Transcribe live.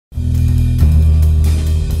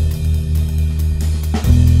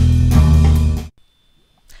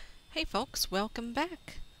folks, welcome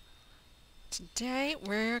back. Today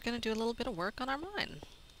we're going to do a little bit of work on our mine.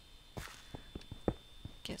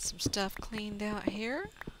 Get some stuff cleaned out here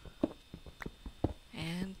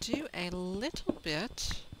and do a little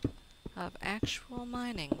bit of actual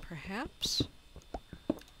mining, perhaps.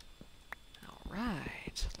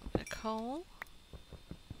 Alright, a little bit of coal.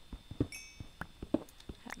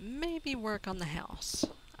 Maybe work on the house.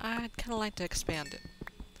 I'd kind of like to expand it.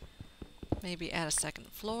 Maybe add a second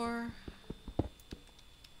floor.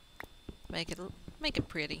 Make it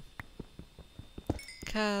pretty.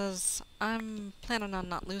 'Cause I'm planning on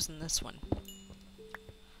not losing this one.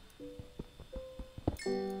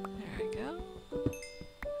 There we go.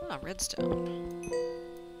 Ah, redstone.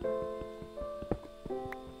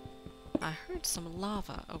 I heard some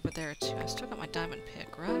lava over there too. I still got my diamond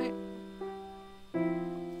pick, right?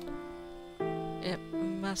 It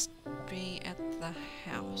must be at the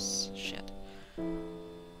house. Shit.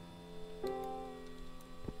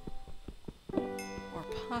 Or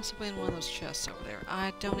possibly in one of those chests over there.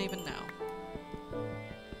 I don't even know.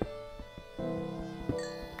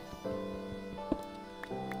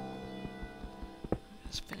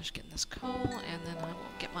 Just finish getting this coal, and then I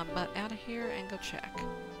will get my butt out of here and go check.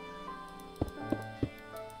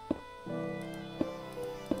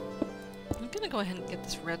 I'm gonna go ahead and get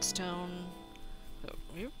this redstone.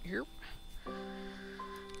 Here.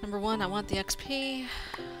 Number one, I want the XP.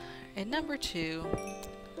 And number two,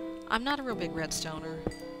 I'm not a real big redstoner.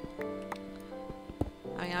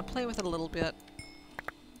 I mean, I play with it a little bit.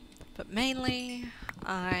 But mainly,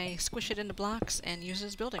 I squish it into blocks and use it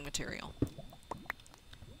as building material.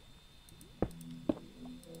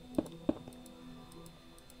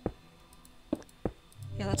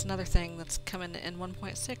 Yeah, that's another thing that's coming in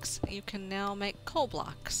 1.6. You can now make coal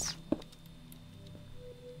blocks.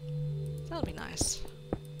 That'll be nice.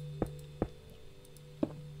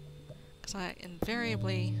 Because I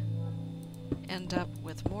invariably end up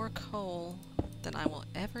with more coal than I will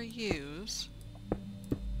ever use.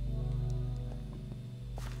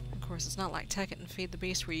 Of course, it's not like Tekkit and Feed the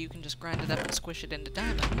Beast where you can just grind it up and squish it into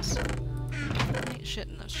diamonds. Ain't shit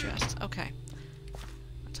in those chests. Okay.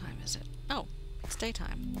 What time is it? Oh, it's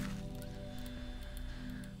daytime.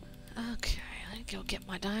 Okay, let me go get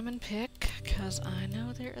my diamond pick, because I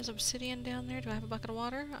know there is obsidian down there. Do I have a bucket of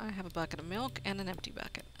water? I have a bucket of milk and an empty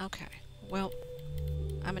bucket. Okay, well,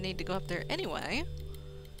 I'm gonna need to go up there anyway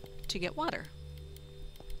to get water.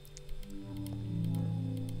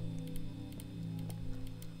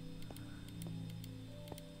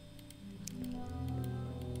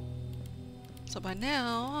 So by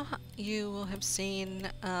now, you will have seen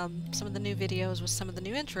some of the new videos with some of the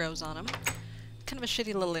new intros on them. Kind of a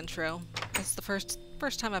shitty little intro. It's the first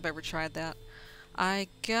time I've ever tried that. I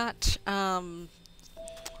got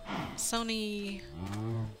Sony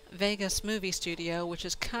Vegas Movie Studio, which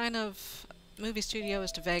is kind of... Movie Studio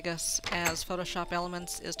is to Vegas as Photoshop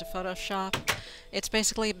Elements is to Photoshop. It's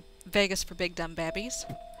basically Vegas for big dumb babbies.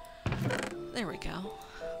 There we go.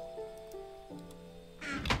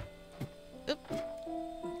 Oop.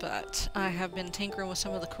 But I have been tinkering with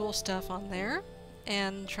some of the cool stuff on there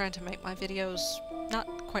and trying to make my videos not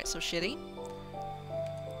quite so shitty.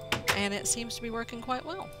 And it seems to be working quite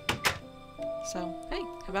well. So, hey,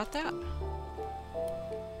 how about that?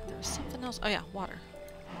 There was something else. Oh yeah, water.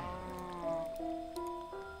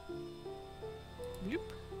 Bloop.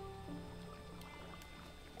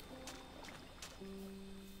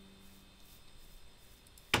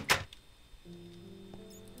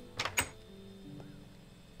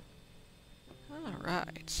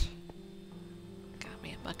 Alright. Got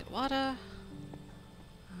me a bucket of water.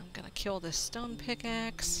 I'm gonna kill this stone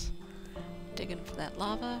pickaxe. Digging for that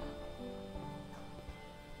lava.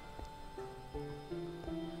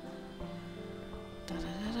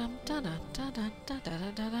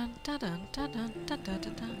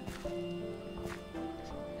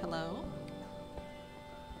 Hello?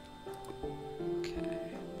 Okay.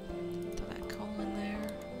 Throw that coal in there.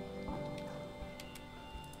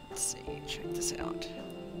 Let's see, check this out.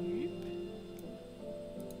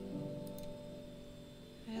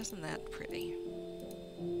 Isn't that pretty?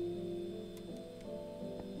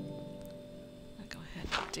 I'll go ahead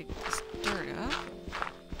and dig this dirt up.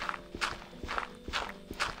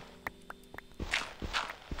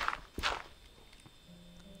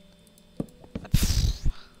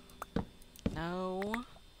 No,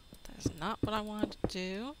 that is not what I wanted to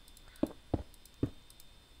do.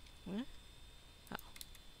 Hmm? Oh.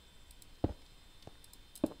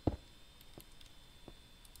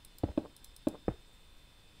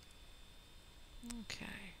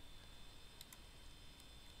 Okay.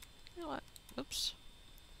 You know what? Oops.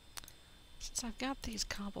 Since I've got these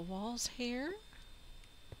cobble walls here,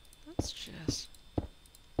 let's just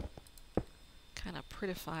kind of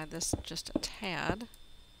prettify this just a tad.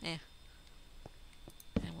 Eh.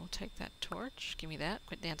 And we'll take that torch, give me that,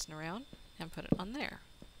 quit dancing around, and put it on there.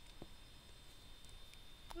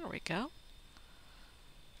 There we go.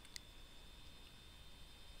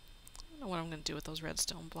 I don't know what I'm going to do with those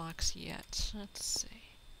redstone blocks yet. Let's see.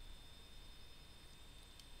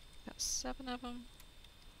 Got 7 of them.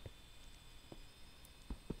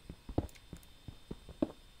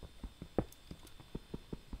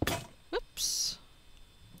 Whoops!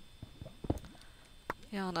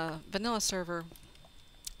 Yeah, on a vanilla server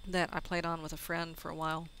that I played on with a friend for a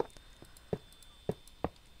while,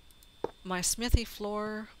 my smithy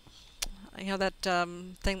floor, you know that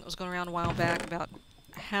thing that was going around a while back about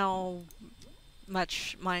how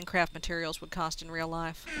much Minecraft materials would cost in real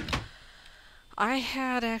life. I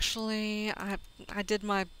had actually, I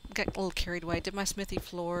got a little carried away, did my smithy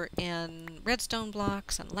floor in redstone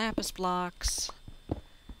blocks and lapis blocks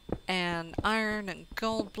and iron and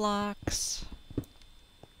gold blocks,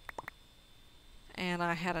 and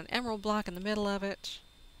I had an emerald block in the middle of it.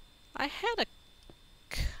 I had a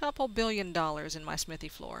couple $1 billion in my smithy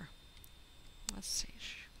floor. Let's see,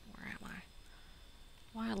 where am I?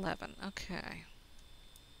 Y11, okay.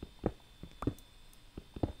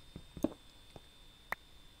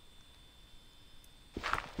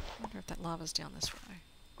 I wonder if that lava's down this way.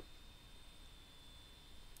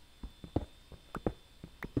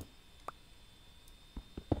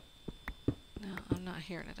 No, I'm not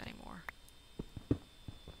hearing it anymore.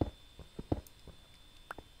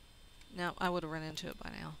 No, I would have run into it by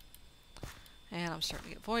now. And I'm starting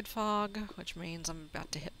to get void fog, which means I'm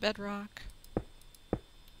about to hit bedrock.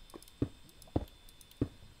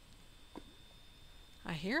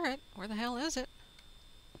 I hear it. Where the hell is it?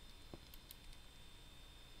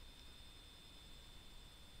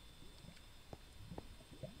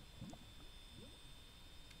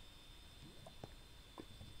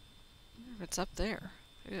 I wonder if it's up there.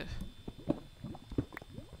 Ugh.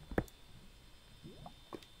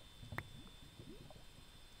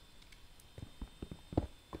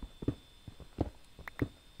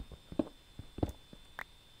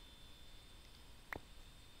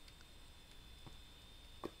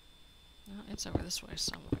 It's over this way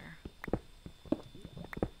somewhere.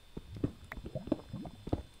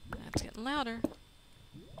 That's getting louder.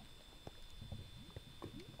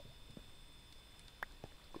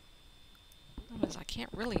 Notice I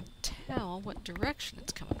can't really tell what direction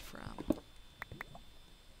it's coming from.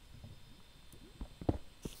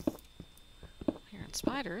 Hearing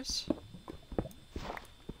spiders.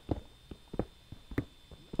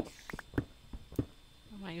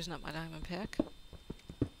 Am I using up my diamond pick?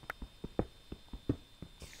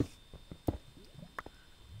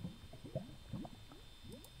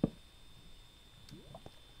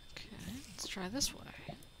 Try this way.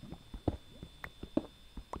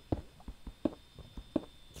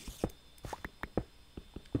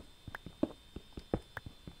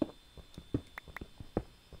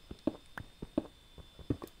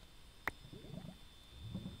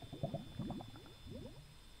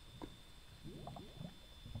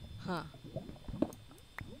 Huh.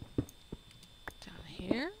 Down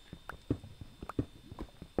here?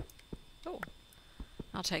 Oh,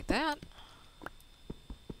 I'll take that.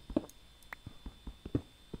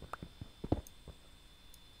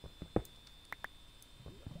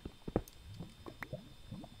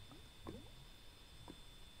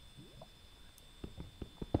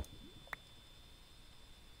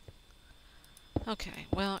 Okay,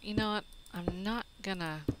 well, you know what? I'm not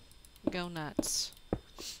gonna go nuts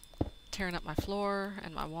tearing up my floor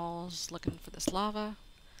and my walls looking for this lava.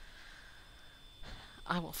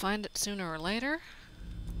 I will find it sooner or later.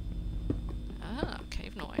 Ah,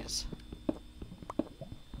 cave noise.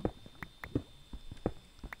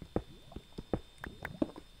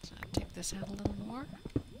 So take this out a little more.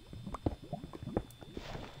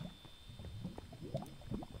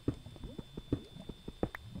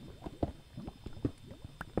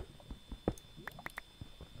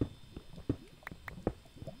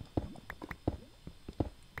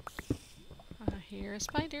 Here's a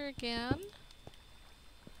spider again.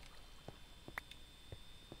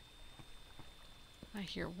 I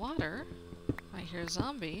hear water. I hear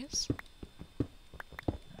zombies.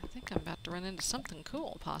 I think I'm about to run into something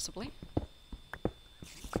cool, possibly.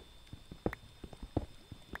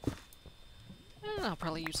 And I'll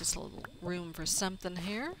probably use this little room for something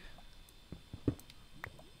here.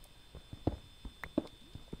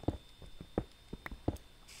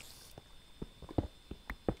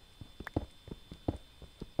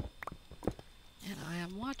 And I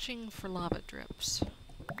am watching for lava drips.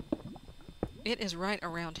 It is right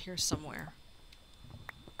around here somewhere.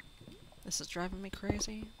 This is driving me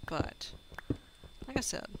crazy, but like I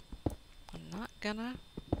said, I'm not gonna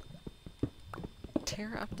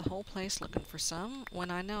tear up the whole place looking for some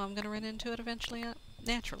when I know I'm gonna run into it eventually,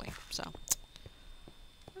 naturally. So,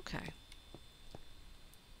 okay.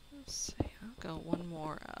 Let's see, I'll go one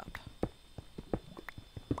more up.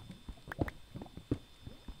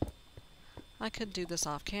 I could do this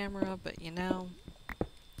off camera, but you know,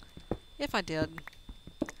 if I did,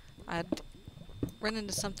 I'd run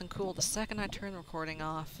into something cool the second I turn the recording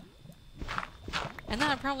off. And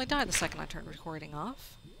then I'd probably die the second I turn the recording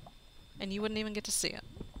off. And you wouldn't even get to see it.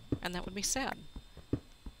 And that would be sad.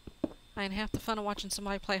 I mean, half the fun of watching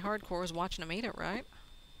somebody play hardcore is watching them eat it, right?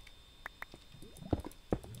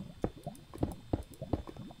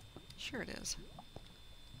 Sure it is.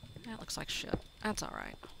 That looks like shit. That's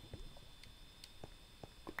alright.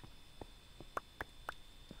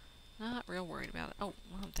 Not real worried about it. Oh,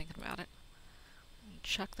 well, I'm thinking about it.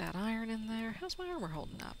 Chuck that iron in there. How's my armor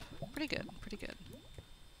holding up? Pretty good, pretty good.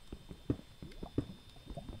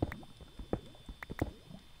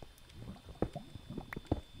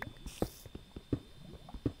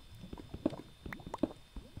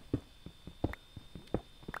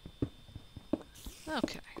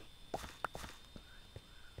 Okay.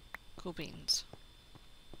 Cool beans.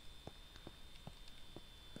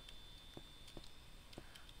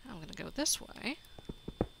 I'm gonna go this way.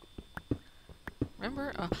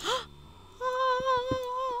 Remember? Ta-da!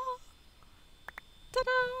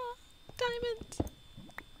 Diamond!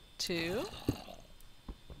 2.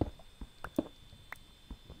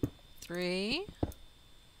 3.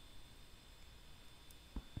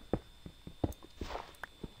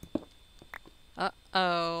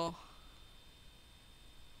 Uh-oh.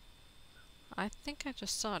 I think I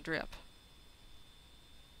just saw a drip.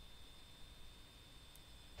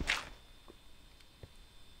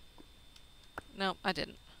 Nope, I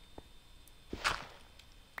didn't.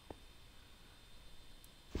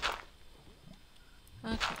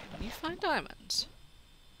 Okay, when you find diamonds,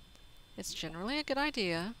 it's generally a good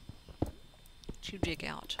idea to dig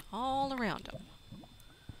out all around them.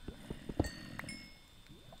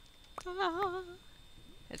 Ah.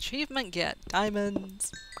 Achievement get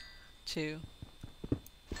diamonds. 2,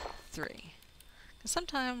 3. Because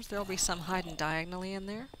sometimes there'll be some hiding diagonally in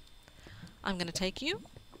there. I'm going to take you,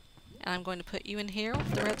 and I'm going to put you in here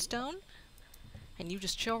with the redstone, and you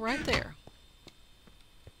just chill right there.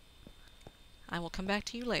 I will come back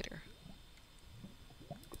to you later.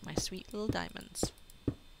 My sweet little diamonds.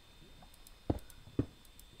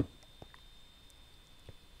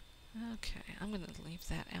 Okay, I'm going to leave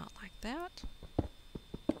that out like that.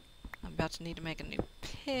 I'm about to need to make a new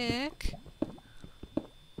pick.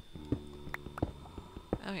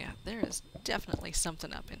 Oh yeah, there is definitely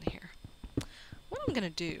something up in here. What I'm going to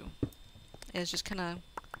do is just kind of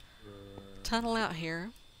tunnel out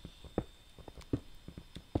here.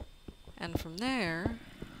 And from there,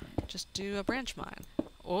 just do a branch mine.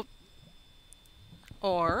 Oh.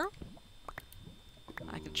 Or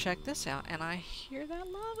I could check this out, and I hear that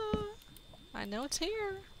lava. I know it's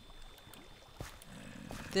here.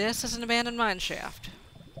 This is an abandoned mine shaft.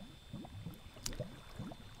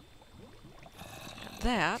 And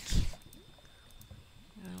that...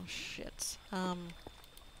 oh, shit.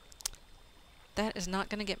 That is not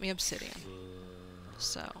going to get me obsidian.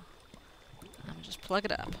 So, I'm gonna just plug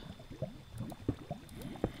it up.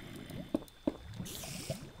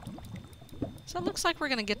 So it looks like we're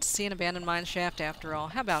going to get to see an abandoned mine shaft after all.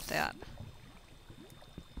 How about that?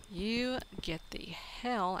 You get the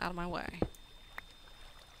hell out of my way.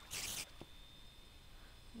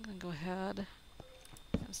 I'm going to go ahead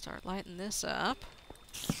and start lighting this up.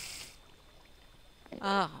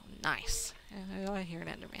 Oh, nice. Oh, I hear an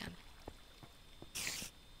Enderman.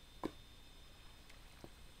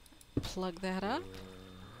 Plug that up.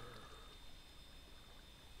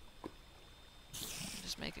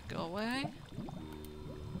 Just make it go away.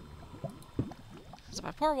 Because if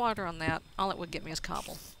I pour water on that, all it would get me is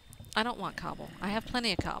cobble. I don't want cobble. I have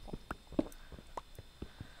plenty of cobble.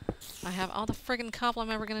 I have all the friggin' cobble I'm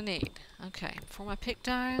ever gonna need. Okay, before my pick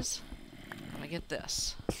dies, I'm gonna get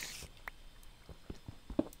this.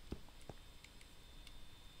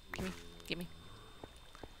 Gimme, gimme.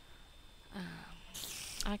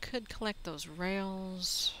 I could collect those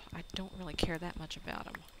rails. I don't really care that much about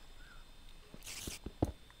them.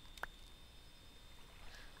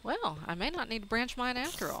 Well, I may not need a branch mine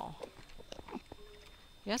after all.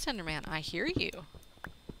 Yes, Enderman, I hear you.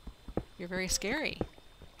 You're very scary.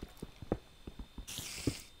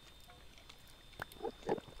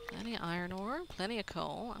 Plenty of iron ore, plenty of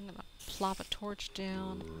coal. I'm gonna plop a torch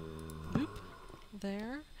down. Boop.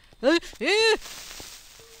 There. Oh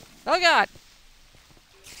god!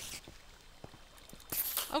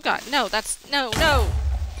 Oh god, no, that's... No, no!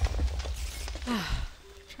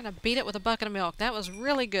 Trying to beat it with a bucket of milk. That was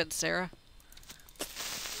really good, Sarah.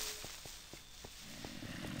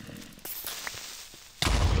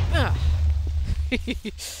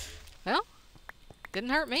 Well,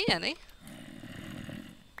 didn't hurt me any.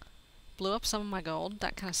 Blew up some of my gold.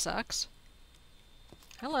 That kind of sucks.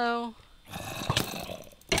 Hello.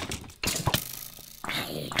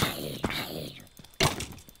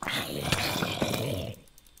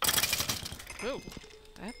 Ooh,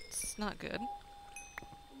 that's not good.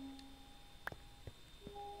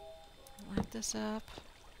 Light this up.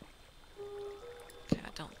 Okay, I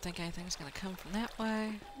don't think anything's gonna come from that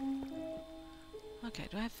way. Okay,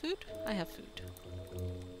 do I have food? I have food.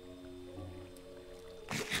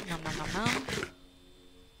 Nom nom nom nom.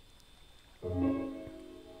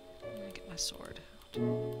 Let me get my sword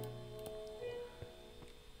out.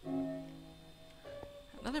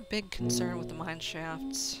 Another big concern with the mine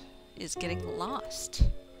shafts is getting lost.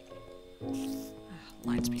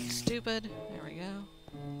 Lights being stupid. There we go.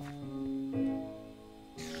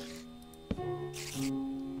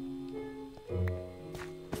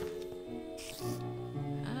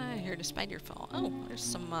 I heard a spider fall. Oh, there's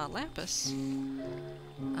some lapis.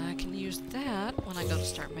 I can use that when I go to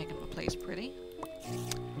start making my place pretty.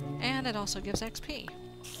 And it also gives XP.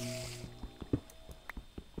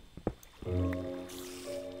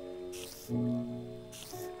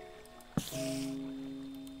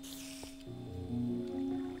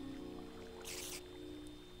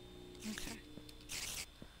 Okay.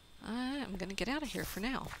 I'm gonna get out of here for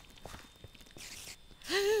now.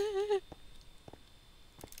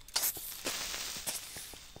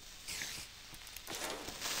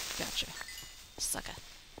 Gotcha. Sucker.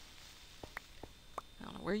 I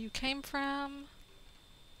don't know where you came from.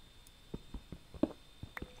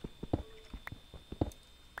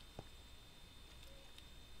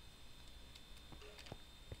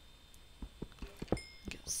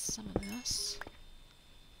 Get some of this.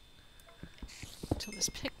 Until this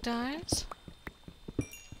pick dies.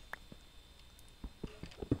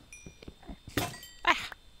 Ah!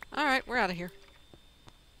 Alright, we're out of here.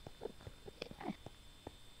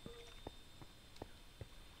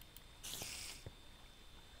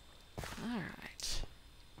 Alright.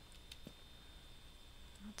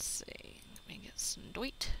 Let's see. Let me get some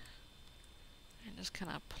doit. And just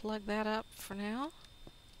kind of plug that up for now.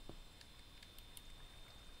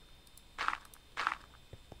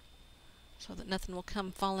 So that nothing will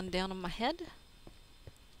come falling down on my head.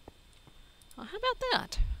 Well, how about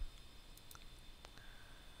that?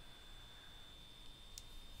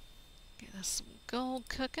 Get us some gold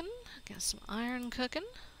cooking. Get some iron cooking.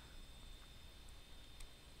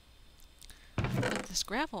 Put this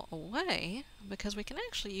gravel away because we can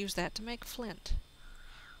actually use that to make flint.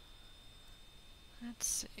 Let's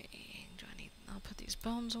see. Do I need... I'll put these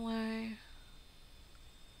bones away.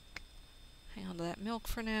 Hang on to that milk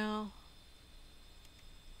for now.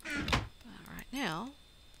 But right now,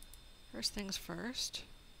 first things first.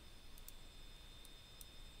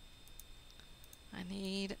 I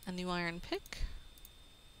need a new iron pick.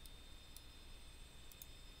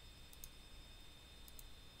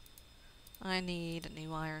 I need a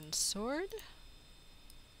new iron sword.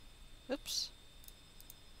 Oops.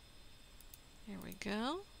 Here we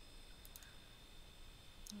go.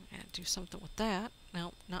 And do something with that.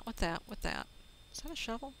 No, not with that, with that. Is that a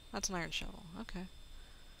shovel? That's an iron shovel. Okay.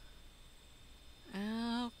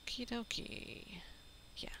 Okie dokie.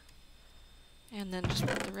 Yeah. And then just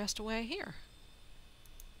put the rest away here.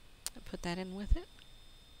 And put that in with it.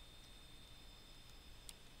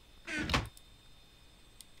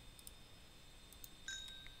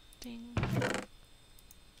 Ding.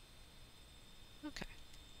 Okay.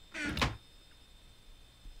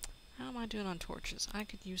 How am I doing on torches? I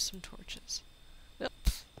could use some torches.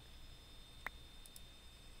 Oops.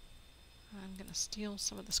 I'm gonna steal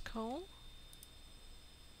some of this coal.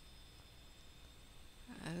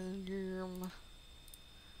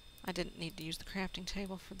 I didn't need to use the crafting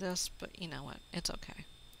table for this, but you know what? It's okay.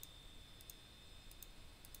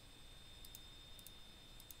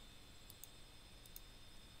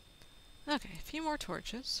 Okay, a few more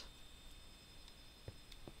torches.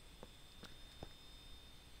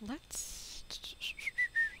 Let's...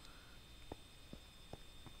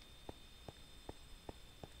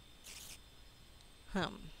 How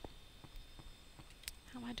am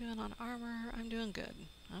I doing on armor? I'm doing good.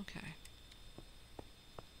 Okay.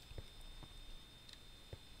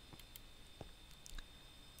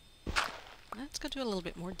 Let's go do a little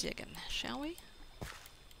bit more digging, shall we?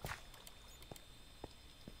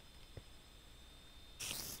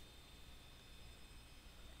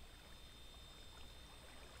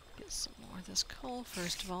 Get some more of this coal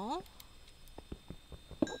first of all.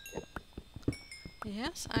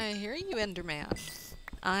 Yes, I hear you, Enderman.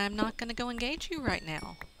 I'm not going to go engage you right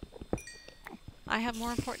now. I have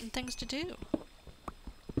more important things to do.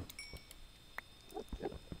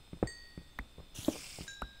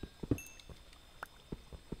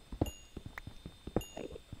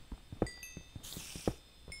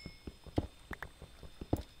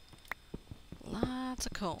 Lots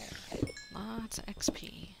of coal. Lots of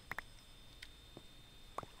XP.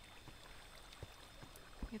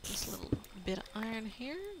 Get this little bit of iron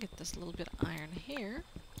here. Get this little bit of iron here.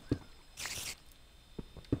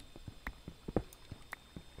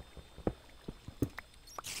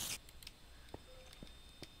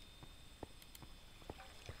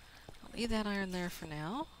 I'll leave that iron there for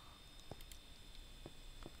now.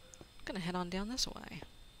 I'm gonna head on down this way.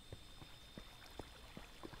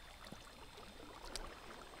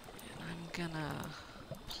 And I'm gonna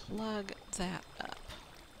plug that up.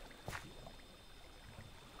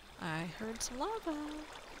 I heard some lava.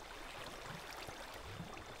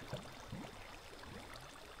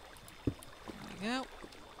 There we go.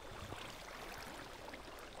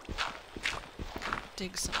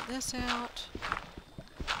 Dig some of this out.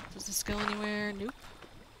 Does this go anywhere? Nope.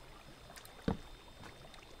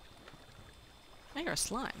 I hear a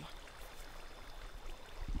slime.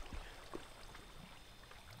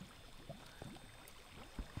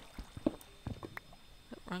 Oh,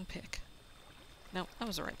 wrong pick. No, that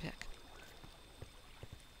was the right pick.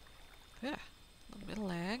 Yeah, a little bit of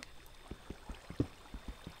lag.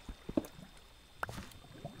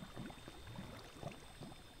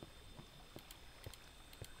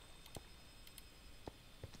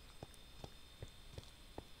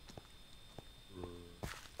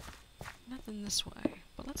 Nothing this way,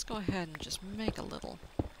 but let's go ahead and just make a little.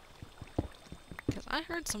 Because I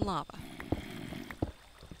heard some lava.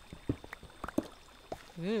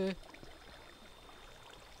 Ugh.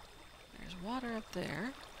 There's water up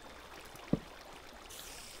there.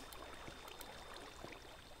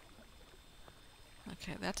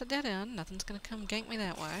 Okay, that's a dead end. Nothing's gonna come gank me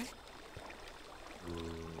that way.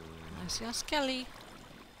 I see a skelly.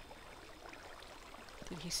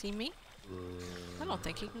 Did he see me? I don't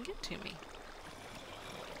think he can get to me.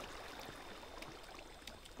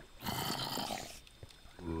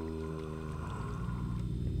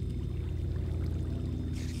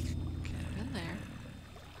 Get in there.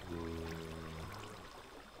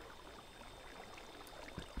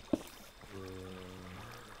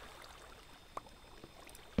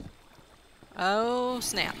 Oh,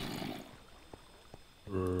 snap.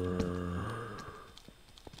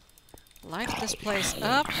 Light this place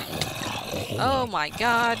up. Oh my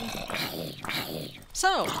god.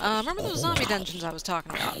 So, remember those zombie dungeons I was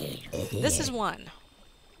talking about? This is one.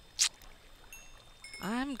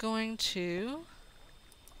 I'm going to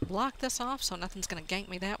block this off so nothing's going to gank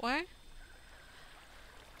me that way.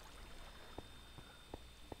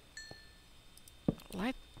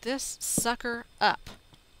 Light this sucker up.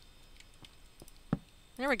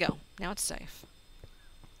 There we go. Now it's safe.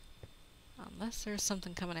 Unless there's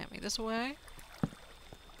something coming at me this way.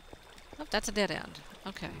 Oh, that's a dead end.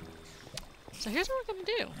 Okay. So here's what we're gonna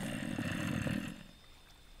do.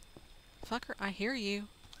 Fucker, I hear you.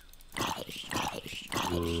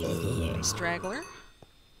 Straggler.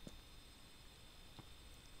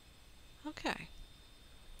 Okay.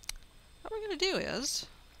 What we're gonna do is,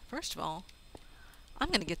 first of all,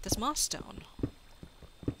 I'm gonna get this moss stone.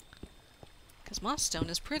 Because moss stone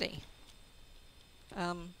is pretty.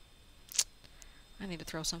 I need to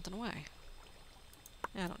throw something away.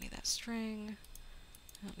 I don't need that string.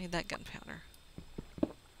 I don't need that gunpowder.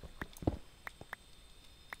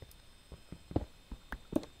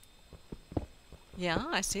 Yeah,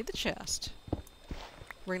 I see the chest.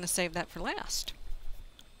 We're going to save that for last.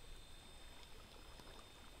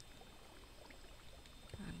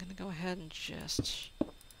 I'm going to go ahead and just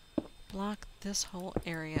block this whole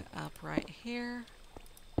area up right here.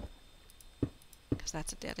 Because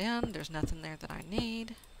that's a dead end. There's nothing there that I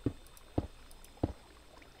need.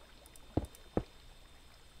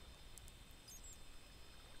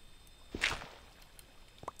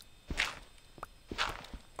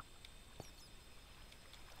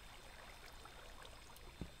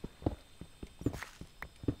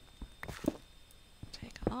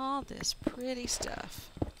 Take all this pretty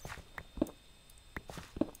stuff.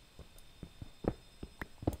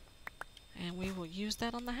 And we will use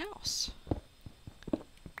that on the house.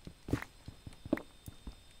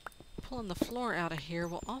 pulling the floor out of here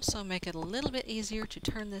will also make it a little bit easier to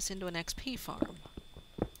turn this into an XP farm.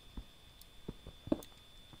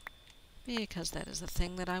 Because that is the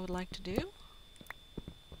thing that I would like to do.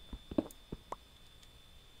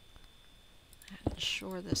 And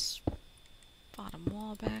shore this bottom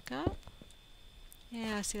wall back up.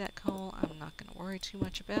 Yeah, I see that coal. I'm not going to worry too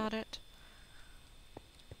much about it.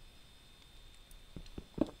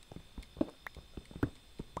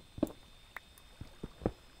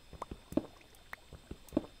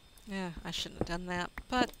 Yeah, I shouldn't have done that,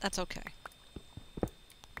 but that's okay.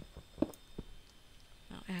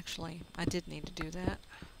 No, actually, I did need to do that.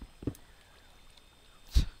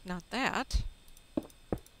 Not that.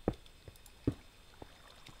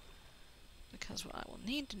 Because what I will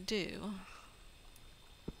need to do...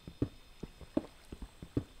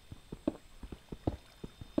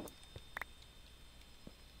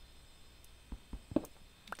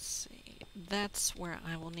 Let's see. That's where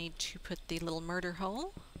I will need to put the little murder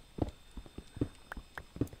hole.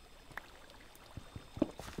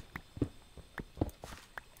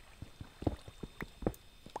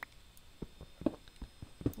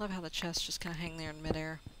 Love how the chests just kind of hang there in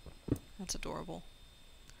midair. That's adorable.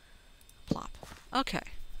 Plop. Okay.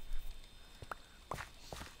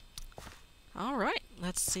 Alright,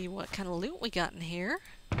 let's see what kind of loot we got in here.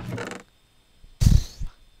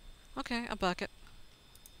 Okay, a bucket.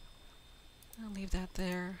 I'll leave that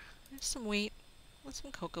there. There's some wheat with some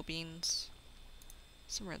cocoa beans.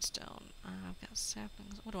 Some redstone. I've got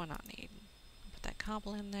saplings. What do I not need? I'll put that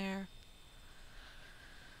cobble in there.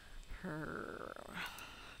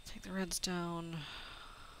 Take the redstone.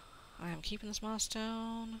 I am keeping this moss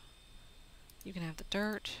stone. You can have the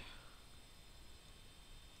dirt.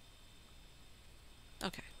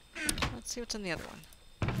 Okay. Let's see what's in the other one.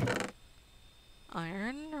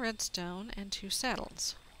 Iron, redstone, and 2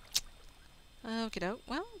 saddles. Okie doke.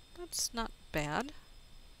 Well, that's not bad.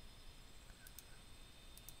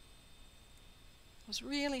 I was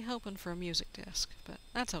really hoping for a music disc, but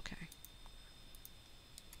that's okay.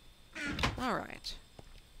 Alright.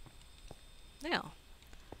 Now,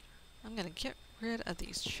 I'm going to get rid of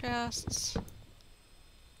these chests.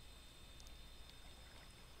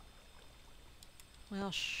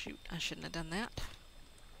 Well, shoot, I shouldn't have done that.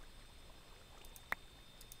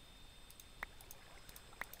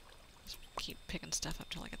 Just keep picking stuff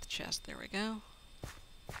up till I get the chest. There we go.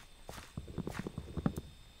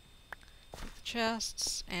 Take the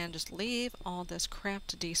chests, and just leave all this crap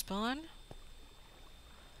to despawn.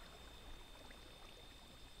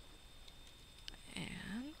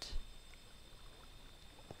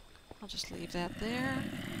 I'll just leave that there.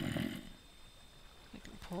 I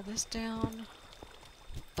can pull this down.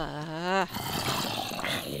 Oh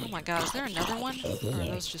my god, is there another one? Or are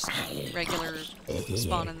those just regular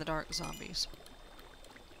spawn-in-the-dark zombies?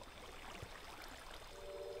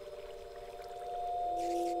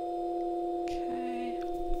 Okay.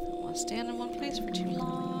 Don't want to stand in one place for too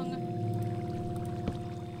long.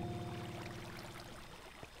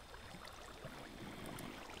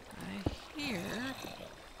 I hear...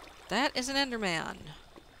 That is an Enderman.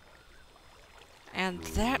 And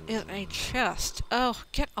that is a chest. Oh,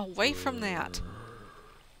 get away from that.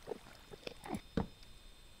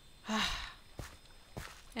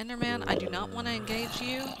 Enderman, I do not want to engage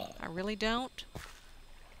you. I really don't.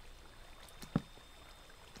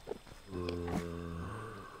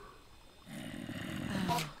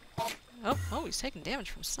 Oh, he's taking damage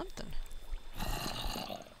from something.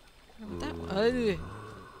 I wonder what that was.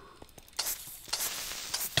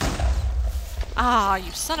 Ah,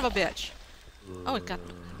 you son of a bitch. Oh, it got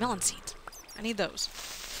melon seeds. I need those.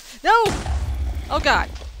 No! Oh, God.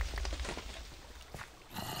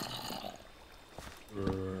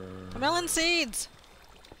 The melon seeds!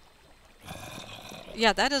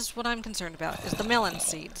 Yeah, that is what I'm concerned about, is the melon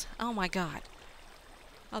seeds. Oh, my God.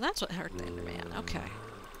 Oh, that's what hurt the Enderman. Okay.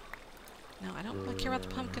 No, I don't really care about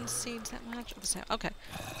the pumpkin seeds that much. Okay.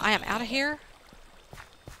 I am out of here.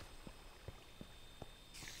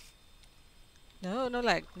 No, no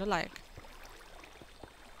lag. No lag.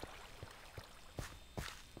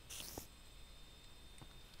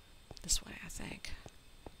 This way, I think.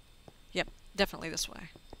 Yep, definitely this way.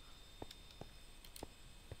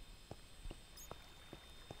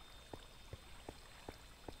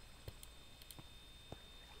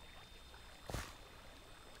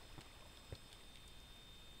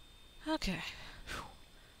 Okay.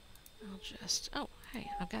 I'll just... Oh, hey,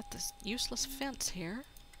 I've got this useless fence here.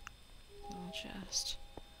 I'll just...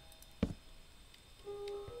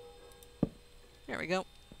 There we go.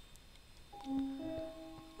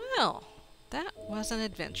 Well, that was an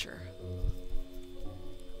adventure.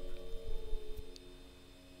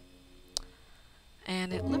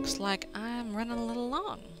 And it looks like I'm running a little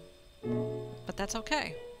long. But that's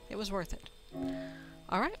okay. It was worth it.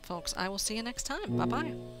 Alright, folks, I will see you next time.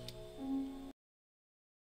 Bye-bye.